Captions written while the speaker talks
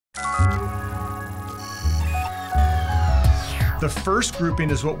The first grouping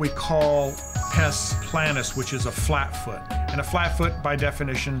is what we call pes planus, which is a flat foot. And a flat foot, by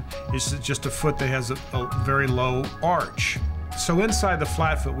definition, is just a foot that has a very low arch. So inside the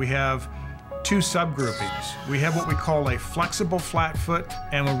flat foot, we have two subgroupings. We have what we call a flexible flat foot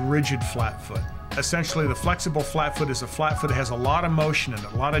and a rigid flat foot. Essentially, the flexible flat foot is a flat foot that has a lot of motion in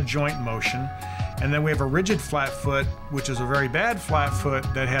it, a lot of joint motion. And then we have a rigid flat foot, which is a very bad flat foot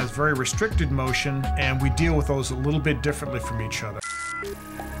that has very restricted motion, and we deal with those a little bit differently from each other.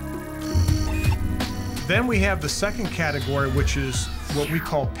 Then we have the second category, which is what we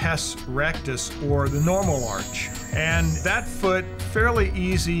call pes rectus, or the normal arch. And that foot, fairly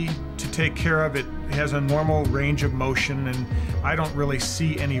easy to take care of. It has a normal range of motion, and I don't really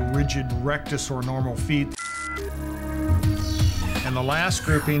see any rigid rectus or normal feet. And the last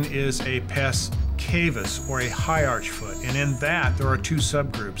grouping is a pes cavus, or a high arch foot. And in that, there are two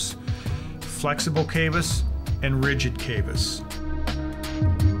subgroups: flexible cavus and rigid cavus.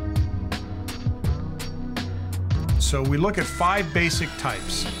 So we look at 5 basic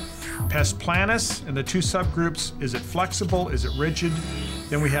types. Pes planus, and the two subgroups: is it flexible, is it rigid?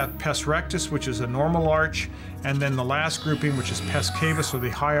 Then we have pes rectus, which is a normal arch. And then the last grouping, which is pes cavus, or the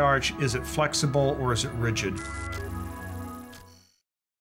high arch: is it flexible or is it rigid?